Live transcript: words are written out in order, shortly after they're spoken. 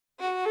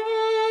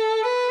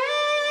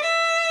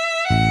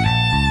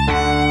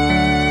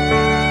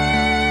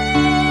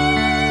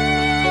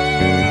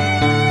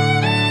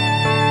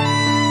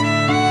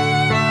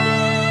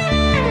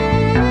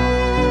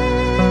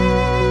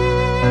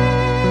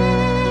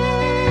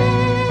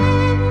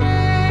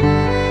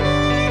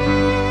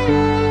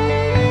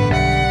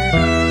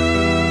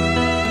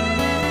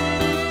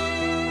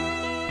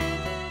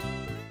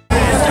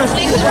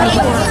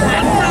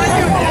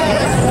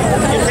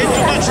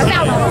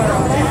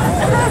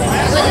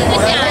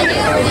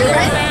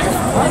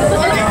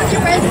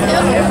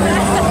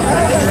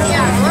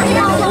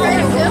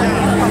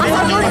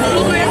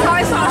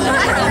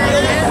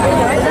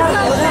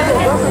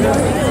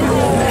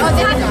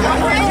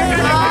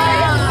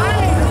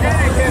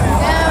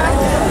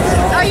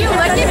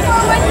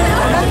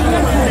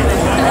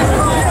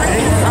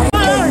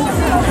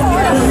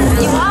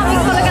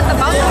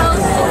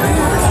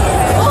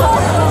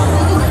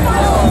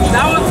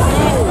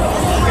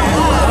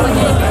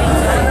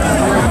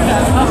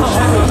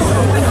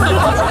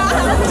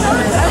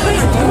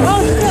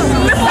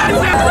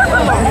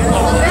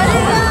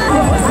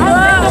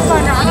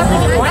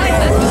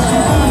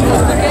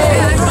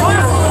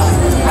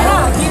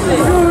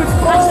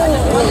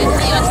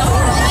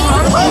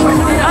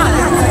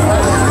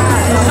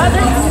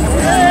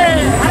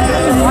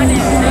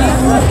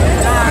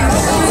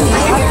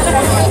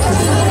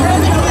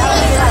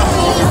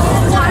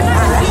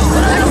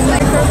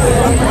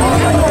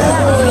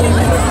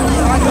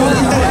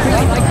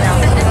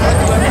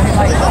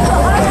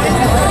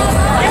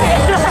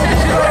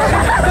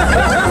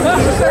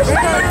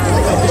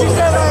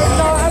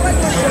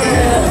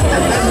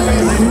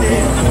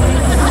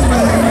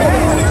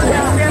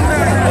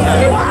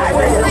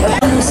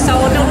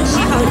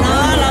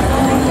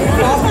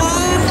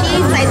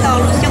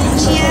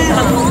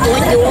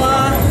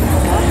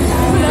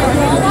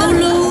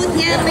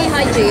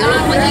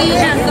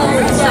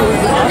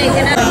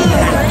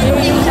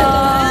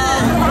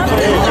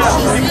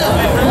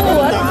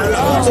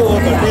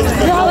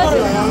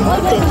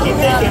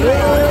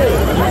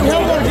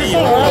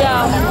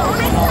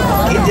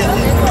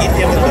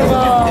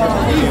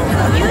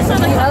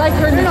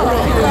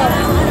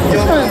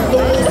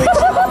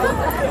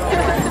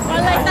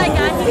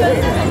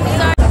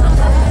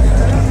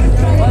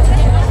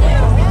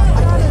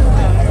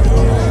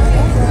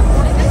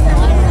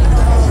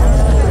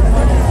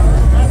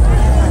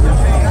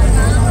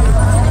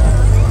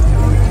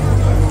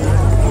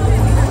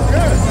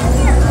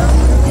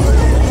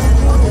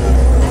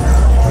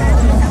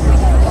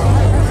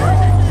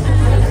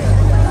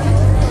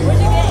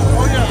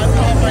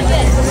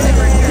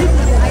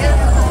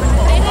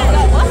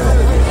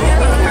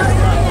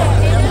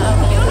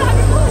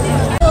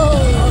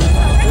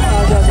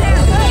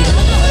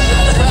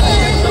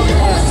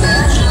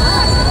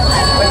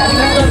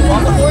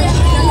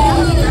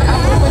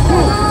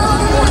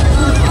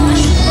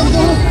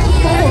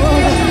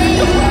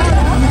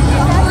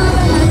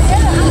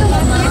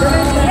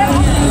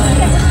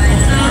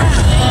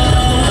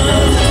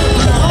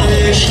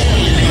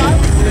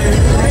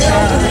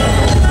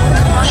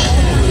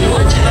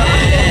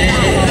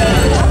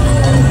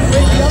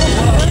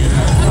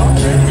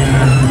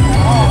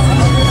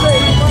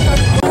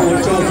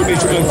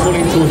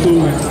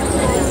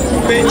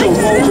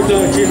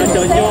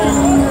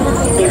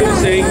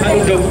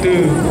tư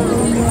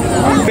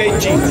bên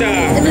chỉ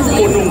ra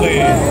cô nông nghề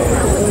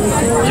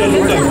giờ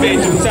lúc này bên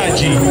chúng ta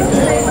chỉ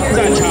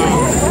ra chào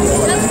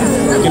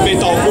thì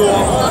bên tàu mua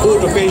mua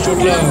được bên chuột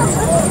lờ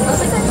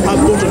à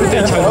mua được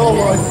tên chào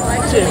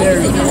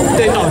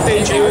tên nọ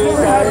tên chữ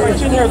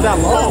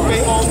ô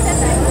bên mông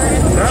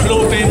lô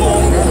bên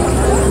mông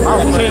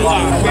thêm là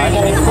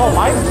bên mông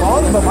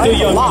từ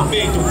giờ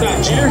bên chúng ta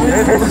chỉ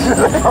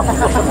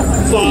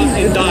fought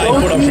and died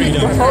for the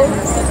freedom.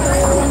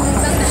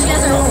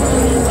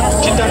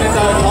 Chúng ta nên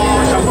ta có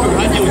trong cuộc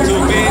hành nhiều từ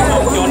bên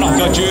nhỏ nọ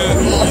cho chưa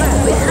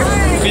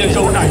bây giờ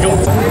châu đại dung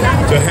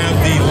to have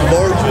the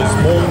largest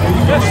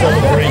Hmong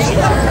celebration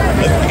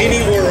of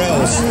anywhere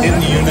else in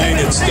the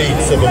United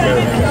States of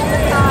America.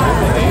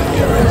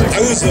 I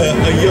was a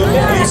young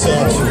police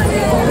officer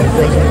in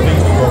Fresno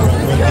Police Department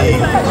when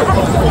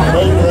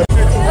Hmong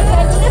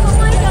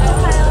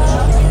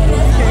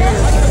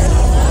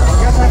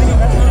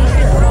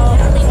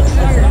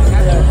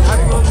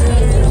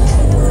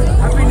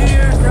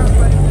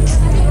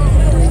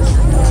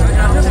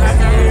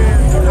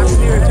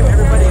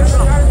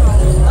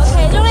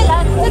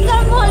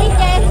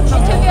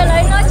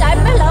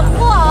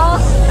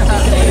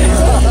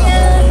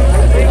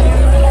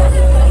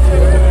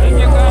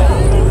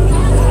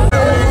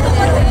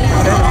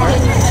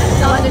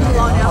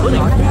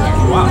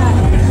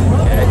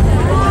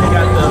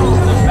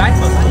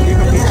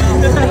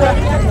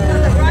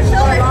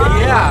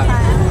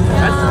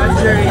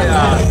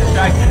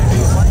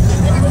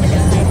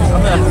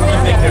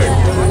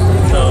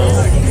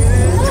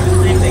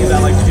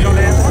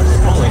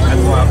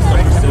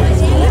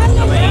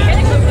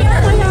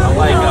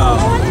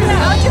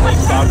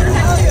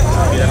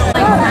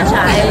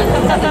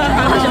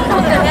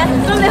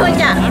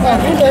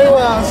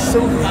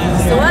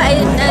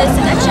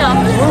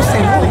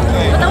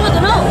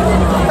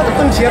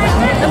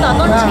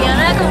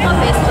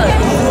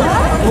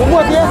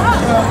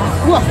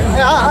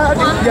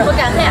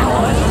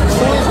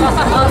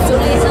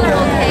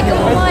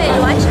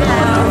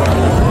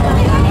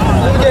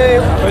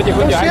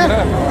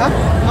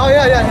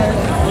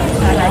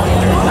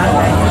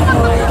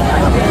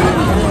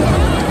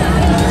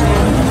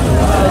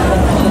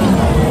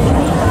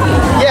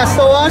Yeah,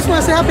 so I just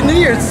want to say Happy New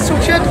Year. It's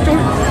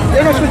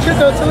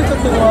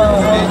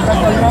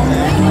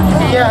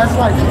yeah, it's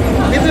like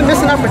we've been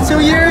missing out for 2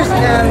 years,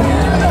 and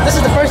this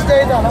is the first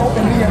day that I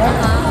open New Year.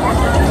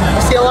 Huh? I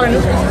see a lot of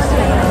new faces.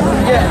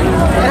 Yeah,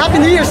 and Happy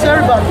New Year to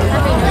everybody.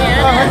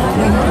 Happy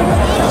New Year.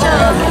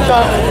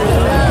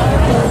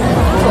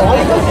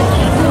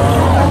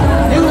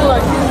 You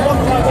like.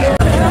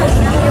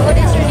 What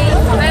is your name?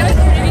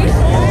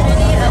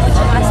 What's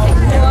your last name?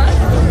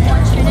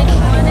 What's your name? Do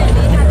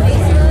you have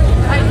Facebook?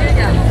 I do,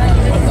 yeah.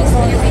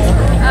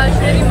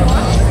 Should I be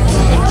more?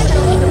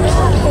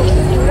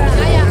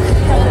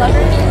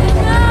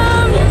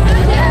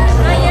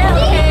 Yeah,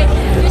 okay.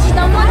 You should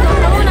don't want to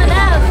know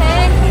that,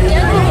 okay?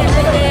 Yeah, we can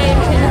do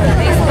it on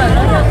Facebook.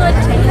 Don't have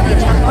to change the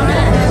chat on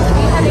it. Do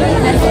you have any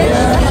message?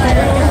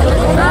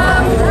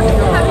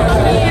 Happy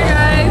New Year,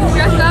 guys.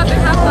 Dress up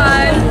and have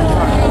fun.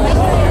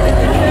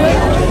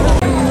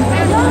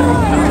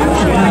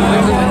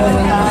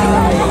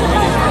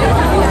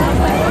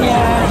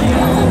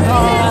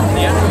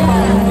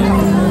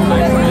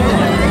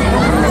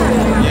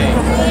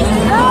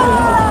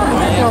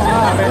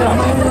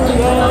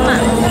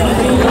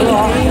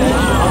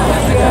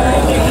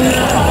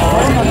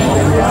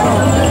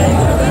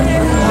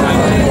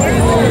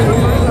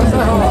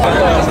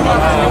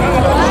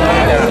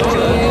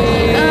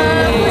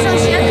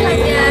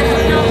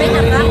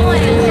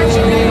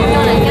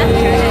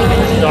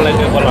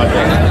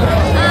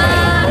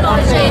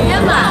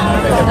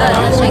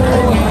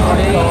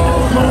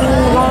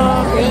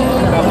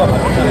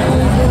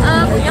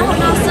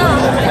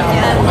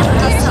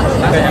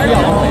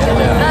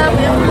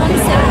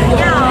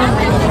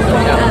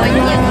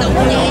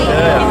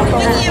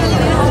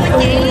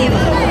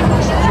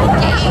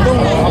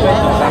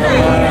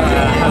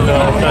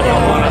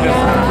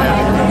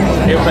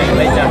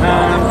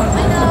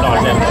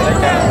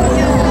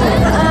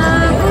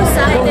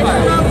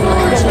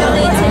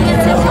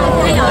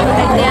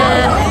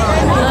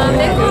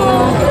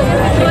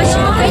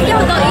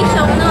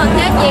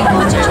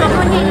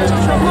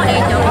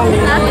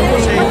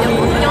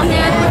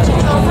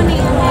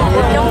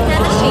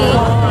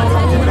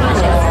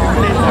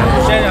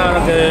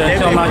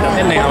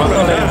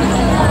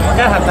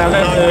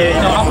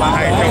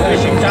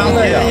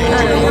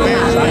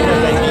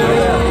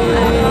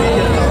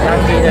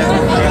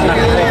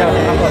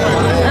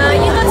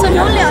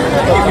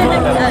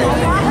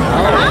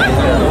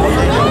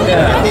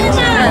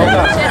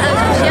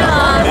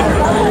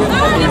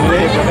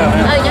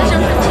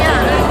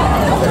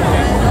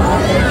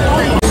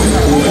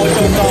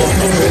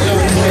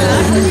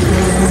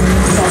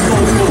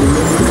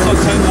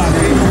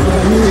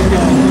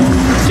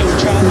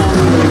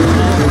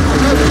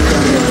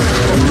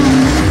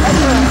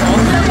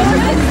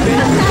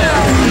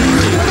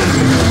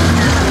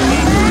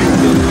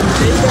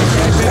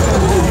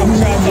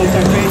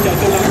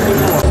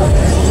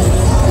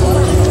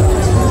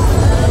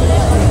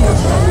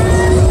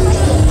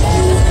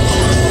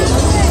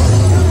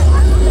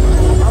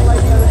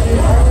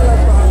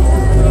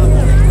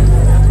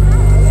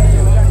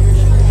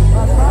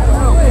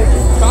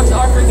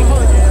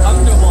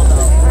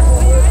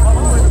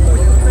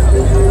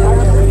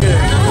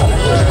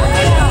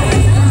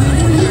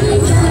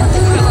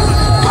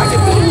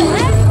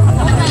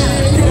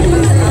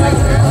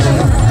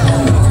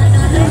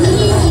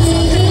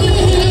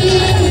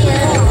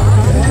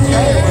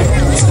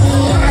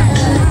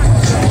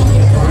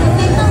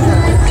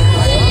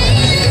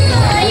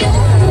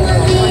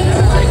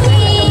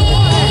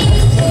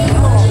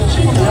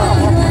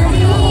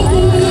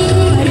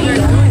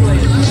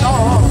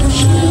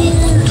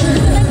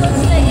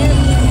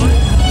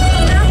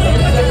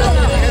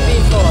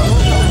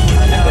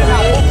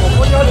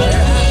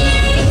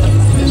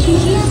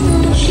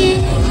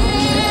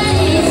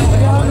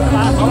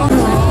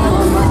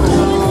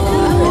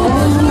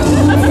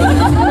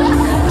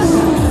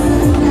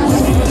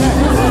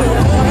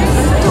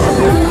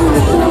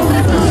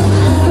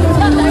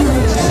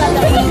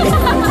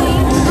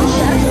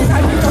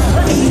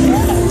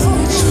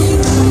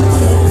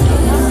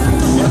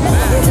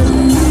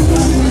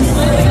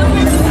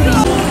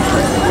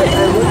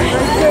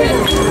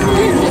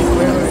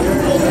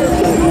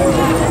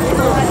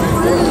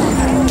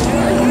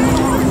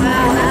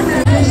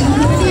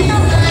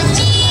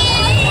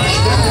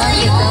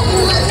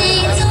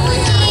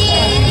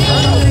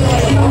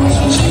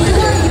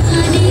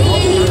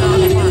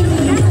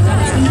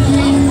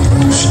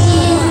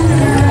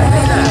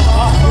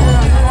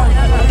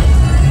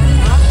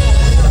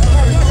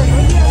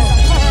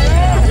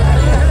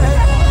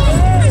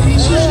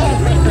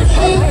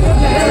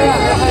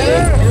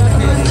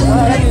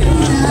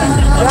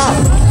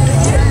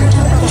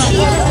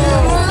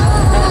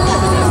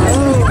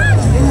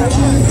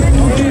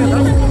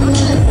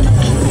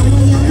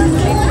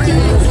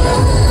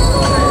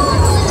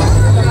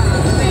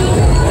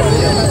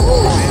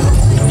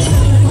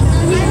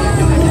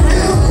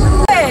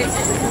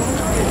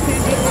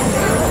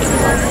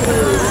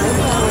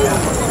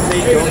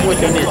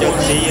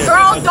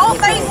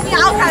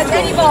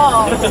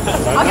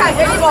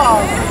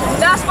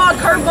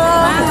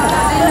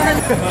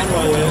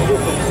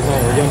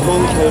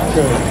 Hmong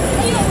culture.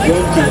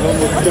 Dân chỉ là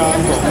một trò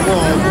của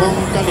Hmong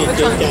các địa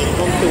chỉ chạy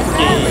không tự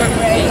kỳ của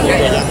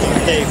người dân tổng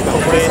thể của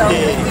BD.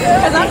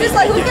 And I'm just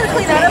like, who's gonna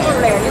clean that up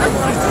over there?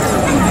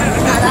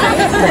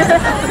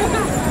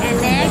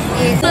 And next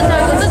is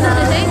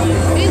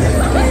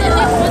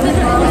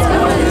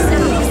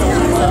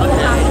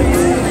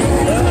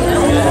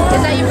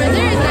Is that your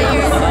brother? Is that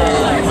your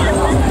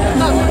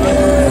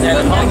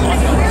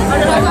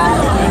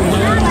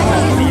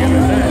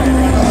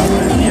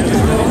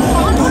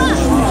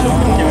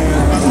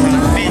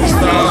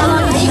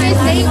you guys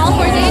staying all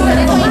 4 days?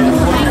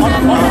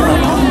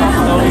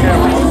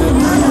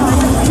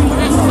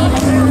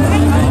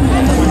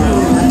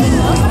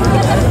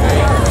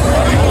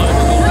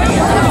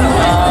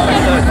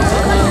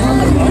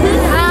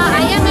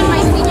 I am in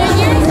my senior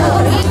year,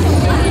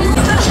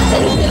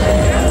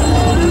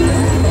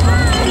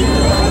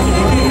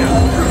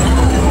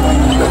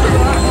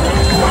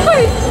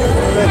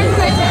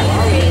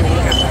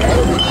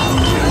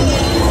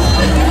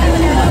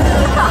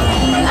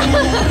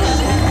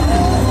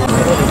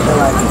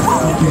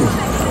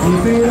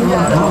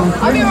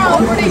 I'll be around all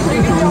 4 days, so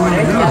you can join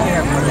it.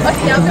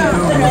 Okay, I'll go.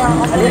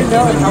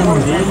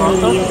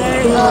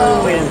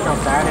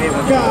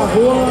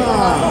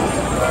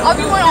 I'll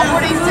be going all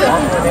 4 days too.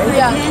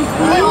 Yeah.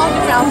 We're all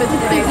different outfits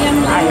today.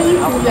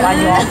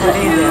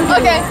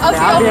 Okay, I'll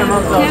see you.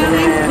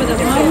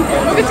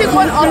 We can take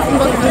one on from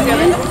both of us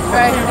together.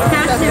 Right.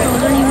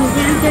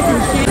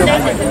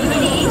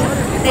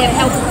 They have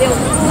helped build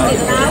it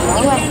now.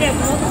 You can have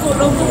multiple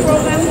local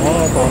programs,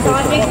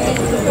 projects in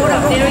support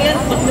of various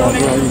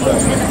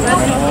organizations in the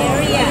Fresno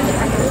area.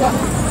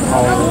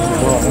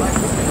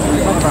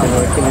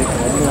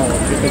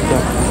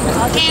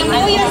 Em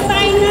ơi,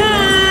 tay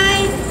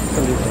này.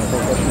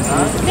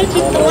 Cái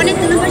chị tổ này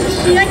từ nó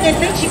xưa đến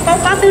cái chị bao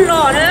bao từ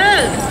lò đó.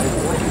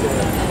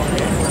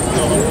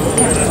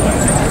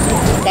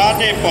 Ba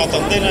này bỏ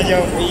tổng tên là do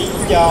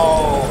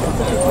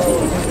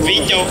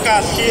ví dầu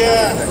cá xia.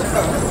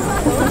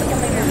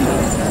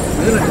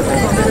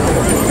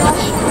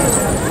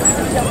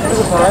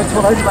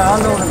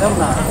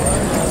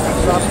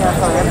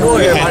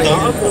 Ôi, hãy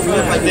tổng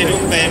tên lúc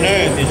bé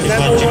nữa thì chỉ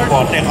còn chụp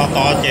bọt để họ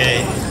to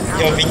chè.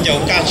 Do ví dầu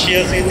cá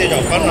xia xin thì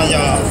dầu con là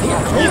do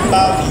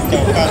ba ví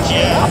dầu cá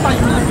xia.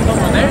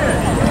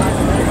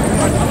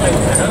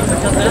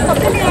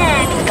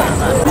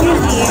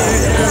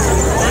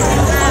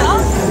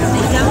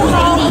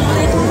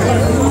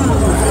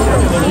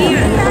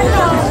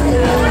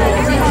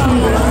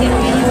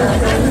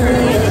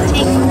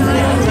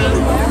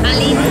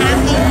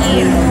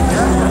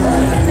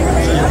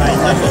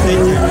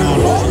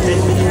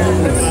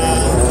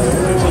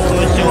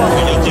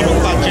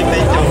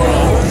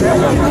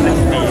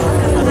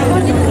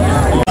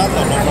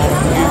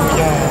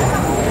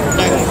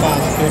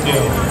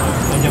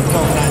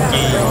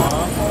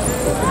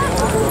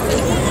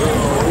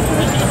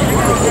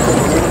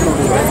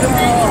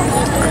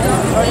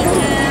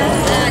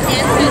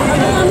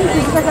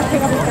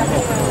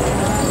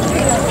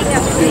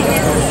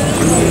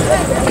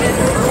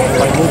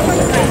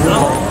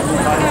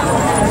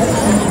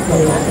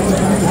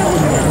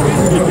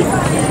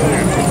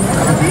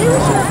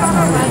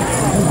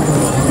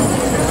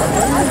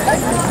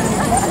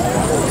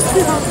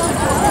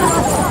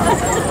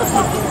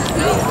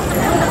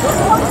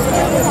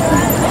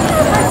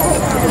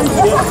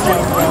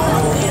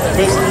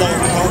 Fresno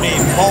County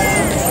Hmong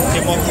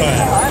Democrat.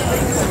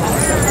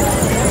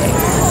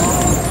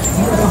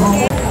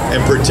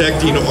 And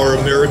protecting our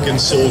American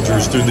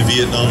soldiers through the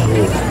Vietnam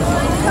War.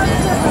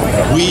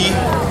 We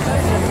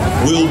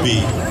will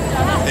be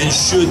and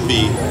should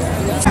be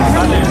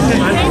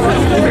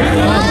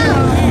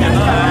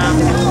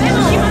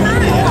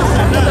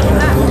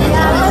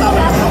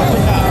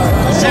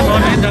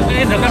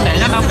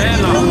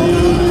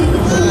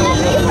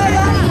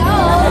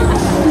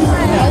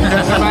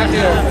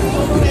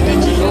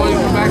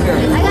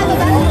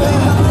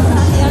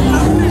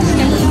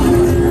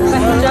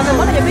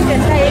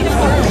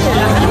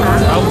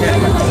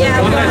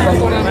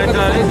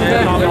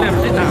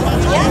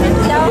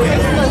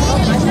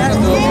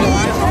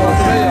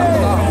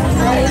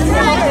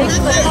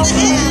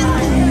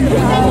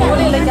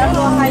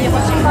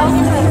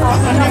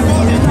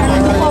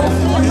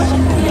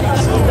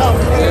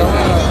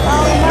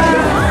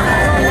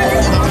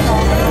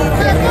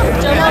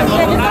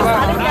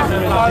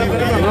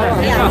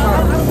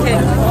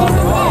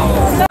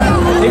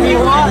If you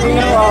want, we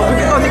can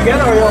go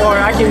together, or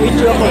I can meet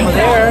you up over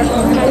there.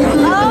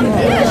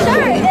 Yeah,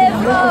 sure. If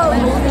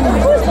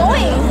who's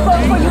going? For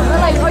you,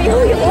 like, are you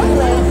who you going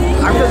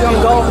with? I'm just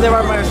gonna go over there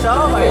by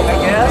myself, I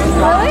guess.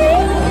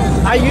 Really?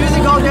 I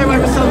usually go there by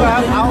myself, but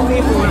I'll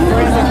meet with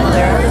friends over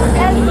there.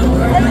 And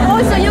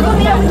oh, so you go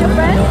meet up with your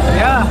friends?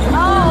 Yeah.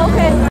 Oh,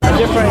 okay.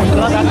 Different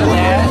club after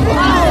that.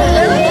 Oh,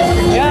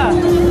 really? Yeah.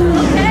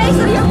 Okay,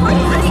 so you're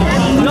working on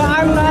studying. No,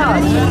 I'm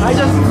not.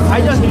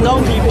 I just know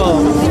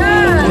people.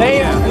 Sure.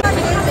 They.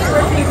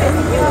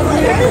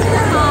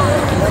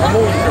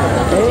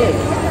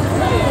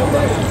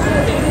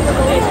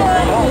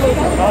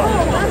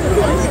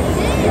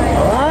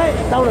 Alright.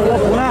 áo rồi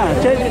cũng là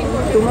chết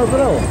chúng nó cứ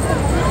đâu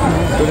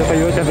tôi phải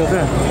vô chặt được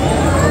rồi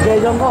dây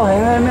trong có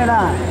hình lên nè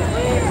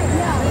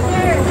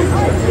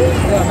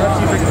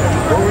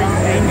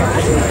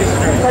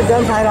cái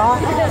chân thay đó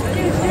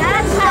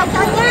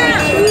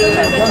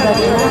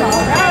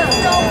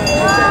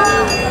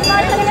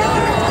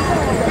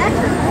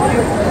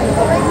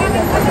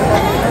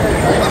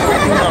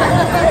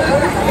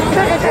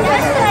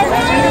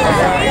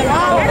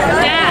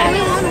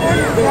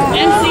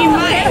And see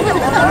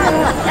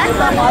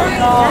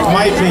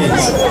Mike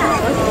please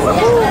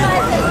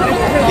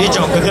你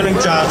找个人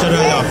家这个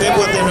要别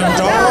过的人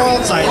找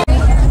在